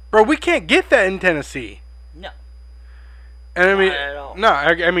 Bro, we can't get that in Tennessee. No. And I mean, not at all. No,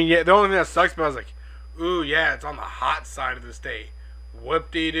 I mean, yeah. The only thing that sucks about it is like, ooh, yeah, it's on the hot side of the state.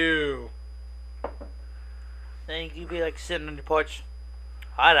 Whoop-de-doo. Then you could be like sitting on your porch.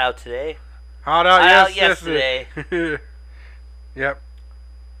 Hot out today. Hot out yesterday. Yep.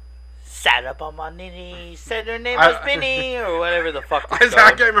 Sat up on my nitty, said her name was Minnie, or whatever the fuck. I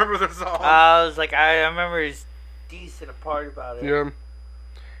can't remember the song. I was like, I remember decent part about it. Yeah.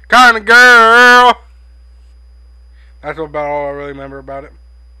 Kind of girl. That's about all I really remember about it.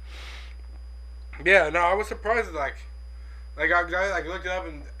 Yeah, no, I was surprised. I looked it up,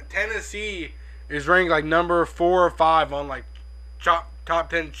 and Tennessee is ranked like number 4 or 5 on like top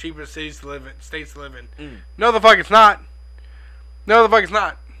 10 cheapest states to live in. No, the fuck it's not. No, the fuck it's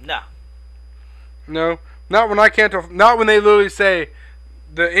not. No. No, not when I can't. Not when they literally say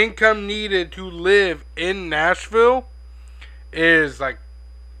the income needed to live in Nashville is like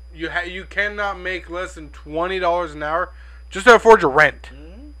you cannot make less than $20 an hour just to afford your rent.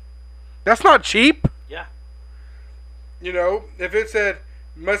 That's not cheap. Yeah. You know, if it said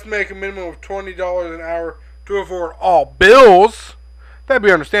must make a minimum of $20 an hour to afford all bills, that'd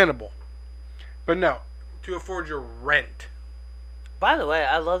be understandable. But no, to afford your rent. By the way,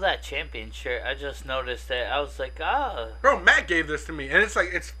 I love that Champion shirt. I just noticed it. I was like, Bro, Matt gave this to me, and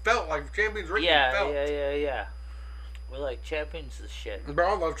it's felt like Champion's written. Yeah. We're like, Champion's the shit.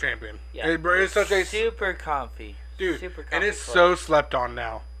 Bro, I love Champion. Yeah. It's such a super comfy. Dude, super comfy and it's so slept on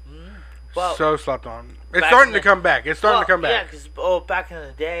now. Well, so slept on. It's starting to come back. Yeah, because back in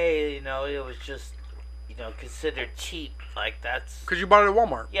the day, it was just, considered cheap. Like, that's... Because you bought it at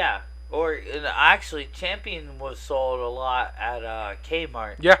Walmart. Yeah. Or, actually, Champion was sold a lot at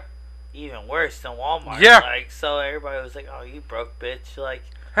Kmart. Yeah. Even worse than Walmart. Yeah. Like, so everybody was like, oh, you broke, bitch. Like...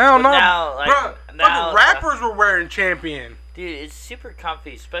 Hell no. Now, like, fucking rappers were wearing Champion. Dude, it's super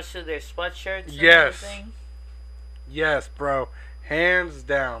comfy, especially their sweatshirts and yes. everything. Yes, bro. Hands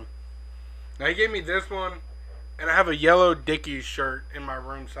down. Now, he gave me this one, and I have a yellow Dickies shirt in my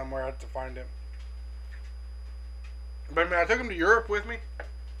room somewhere. I have to find it. But, man, I took him to Europe with me.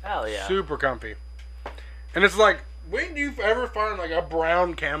 Hell yeah. Super comfy. And it's like, when do you ever find, like, a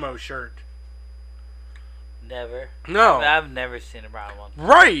brown camo shirt? Never. No. I've never seen a brown one.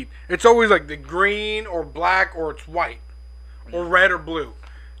 Right. It's always, like, the green or black or it's white. Or red or blue.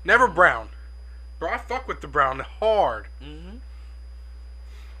 Never brown. Bro, I fuck with the brown hard.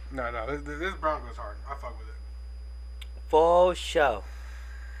 No, this brown goes hard. I fuck with it. For sure.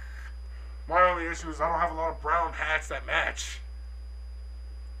 My only issue is I don't have a lot of brown hats that match.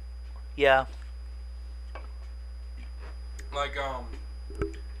 Yeah. Like,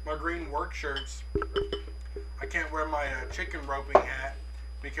 my green work shirts, I can't wear my chicken roping hat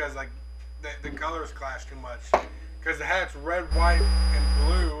because, like, the colors clash too much. Because the hat's red, white, and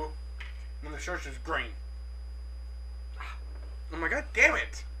blue, and the shirt's just green. Oh my god damn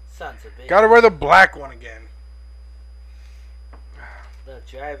it! Sons of bitch. Gotta wear the black one again. The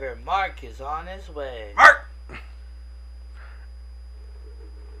driver Mark is on his way. Mark!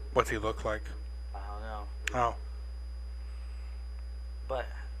 What's he look like? I don't know. Oh. But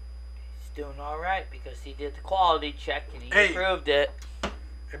he's doing alright because he did the quality check and he approved it.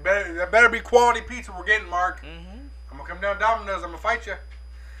 That better be quality pizza we're getting, Mark. I'm gonna come down Domino's. I'm gonna fight you.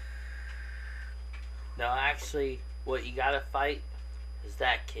 No, actually, what you gotta fight is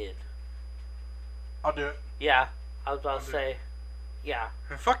that kid. I'll do it. Yeah, I was about to say, yeah.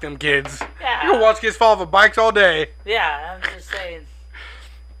 Fuck them kids. Yeah. You can watch kids fall off of bikes all day. Yeah, I'm just saying.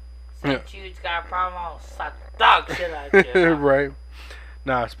 St. Jude's got a problem, I'll slap the dog shit out of you. Right.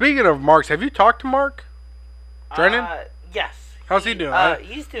 Now, speaking of Marks, have you talked to Mark Drennan? Yes. How's he doing?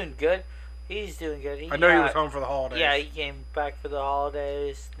 He's doing good. He's doing good. I know he was home for the holidays. Yeah, he came back for the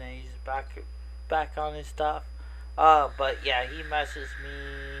holidays. And he's back on his stuff. But yeah, he messaged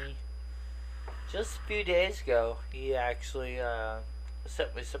me just a few days ago. He actually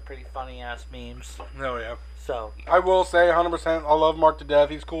sent me some pretty funny ass memes. Oh yeah. So I will say 100%. I love Mark to death.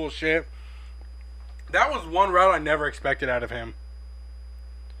 He's cool as shit. That was one route I never expected out of him.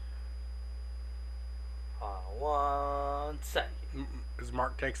 1 second. Is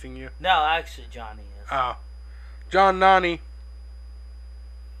Mark texting you? No, actually, Johnny is. Oh. John Nani.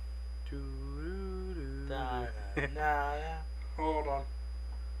 Hold on.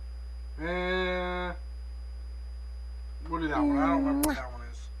 We'll do that one. I don't remember what that one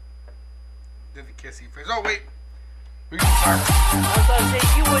is. Did the kissy face. Oh, wait. We can start. I was about to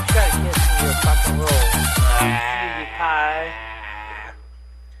say, you would try to kiss me with fucking roll. Cutie pie.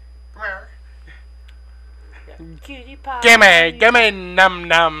 Come here. Yeah. Cutie pie. Gimme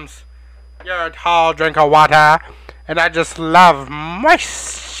num-nums. You're a tall drink of water, and I just love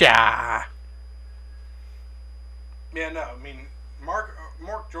moisture. Yeah, no, I mean, Mark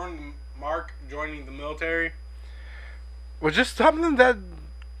joining the military was just something that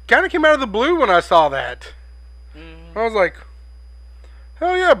kind of came out of the blue when I saw that. I was like,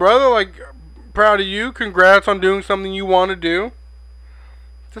 hell yeah, brother, like, proud of you, congrats on doing something you want to do.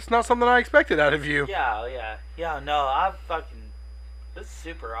 Just not something I expected out of you. Yeah, no, I fucking, this is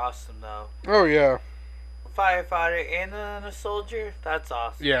super awesome, though. Oh, yeah. firefighter and then a soldier. That's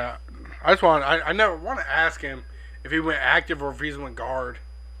awesome. Yeah, I never want to ask him if he went active or if he went guard.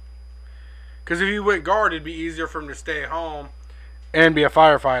 Because if he went guard, it'd be easier for him to stay home and be a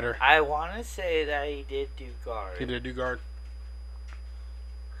firefighter. I want to say that he did do guard. He did do guard.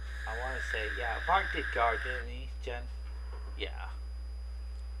 I want to say, yeah, Mark did guard, didn't he, Jen? Yeah.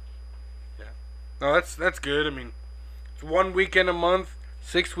 Yeah. No, that's good. I mean, it's 1 weekend a month,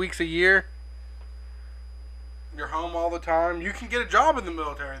 6 weeks a year. You're home all the time. You can get a job in the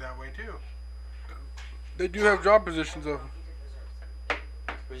military that way too. They do have job positions of.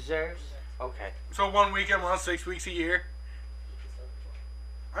 Reserves? Okay. So 1 weekend a month, 6 weeks a year.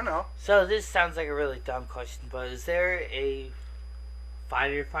 I know. So this sounds like a really dumb question, but is there a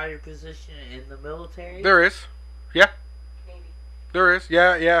firefighter position in the military? There is. Yeah. Maybe. There is.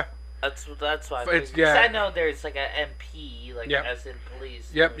 Yeah. That's why. It's- Yeah. yeah. I know there's like a MP, like Yep. as in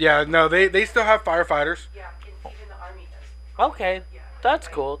police. Yep. Yeah. No, they still have firefighters. Yeah, and even the army does. Okay, Yeah. that's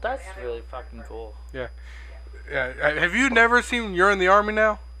Right? cool. That's Yeah, really fucking cool. Yeah. Have you never seen You're in the Army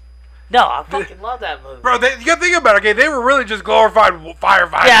Now? No, I fucking love that movie. Bro, you gotta think about it, okay? They were really just glorified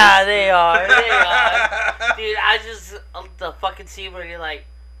firefighters. Yeah, they are. They are. Dude, I just the fucking scene where he like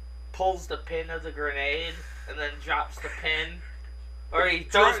pulls the pin of the grenade and then drops the pin, or he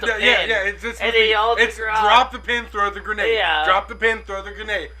throws the pin. Yeah, it's just and then he holds it's the ground. drop the pin, throw the grenade. Yeah. Drop the pin, throw the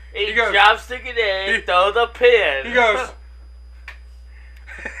grenade. He goes, drops the grenade, throw the pin. He goes.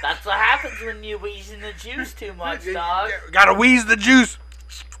 That's what happens when you wheezing the juice too much, dog. Gotta wheeze the juice.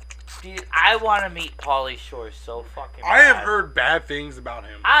 Dude, I want to meet Pauly Shore so fucking I have bad. heard bad things about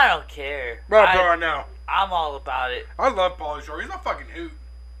him. I don't care. Bro, I know. I'm all about it. I love Pauly Shore. He's a fucking hoot.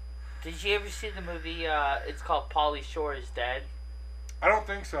 Did you ever see the movie? It's called Pauly Shore is Dead. I don't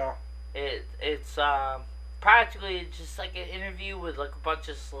think so. It's practically just like an interview with like a bunch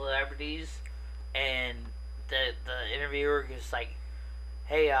of celebrities, and the interviewer is like,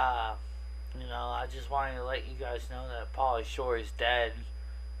 "Hey, I just wanted to let you guys know that Pauly Shore is dead,"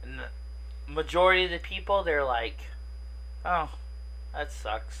 and the majority of the people they're like, "Oh, that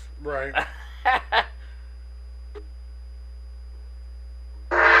sucks." Right.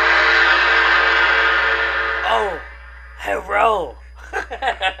 Oh, hello.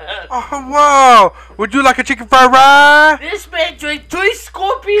 Oh, whoa! Would you like a chicken fried rice? This man drank 3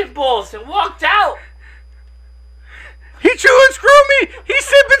 scorpion balls and walked out. He chewing screw me! He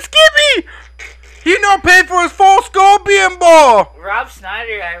sipping Skippy! He not paid for his full scorpion ball! Rob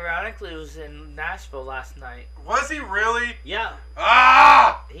Schneider, ironically, was in Nashville last night. Was he really? Yeah.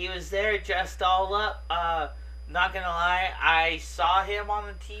 Ah! He was there dressed all up. Not gonna lie, I saw him on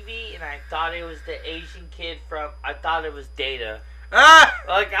the TV and I thought it was the Asian kid I thought it was Data. Ah!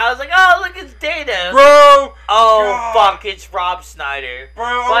 Like, I was like, oh, look, it's Data. Bro! Oh, God. fuck, it's Rob Schneider. Bro,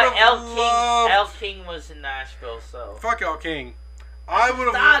 But I El King was in Nashville, so. Fuck El King. I would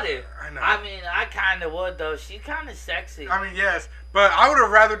have. Started. I know. I mean, I kind of would, though. She's kind of sexy. I mean, yes, but I would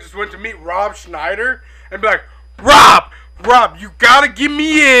have rather just went to meet Rob Schneider and be like, Rob, you gotta get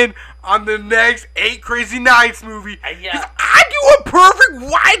me in on the next 8 Crazy Nights movie. Yeah. 'Cause I do a perfect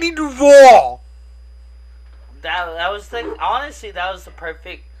Whitey Duvall. That was honestly, that was the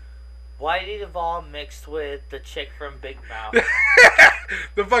perfect Whitey Duvall mixed with the chick from Big Mouth.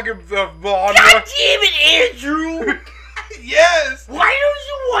 The fucking blonde. God damn it, Andrew! Yes. Why don't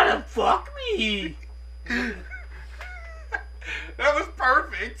you want to fuck me? That was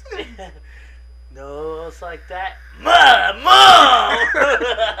perfect. No, it's like that. Mom!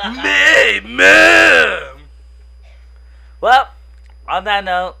 Mom. Well, on that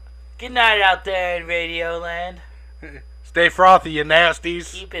note, good night out there in Radio Land. Stay frothy, you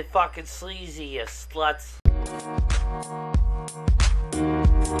nasties. Keep it fucking sleazy, you sluts.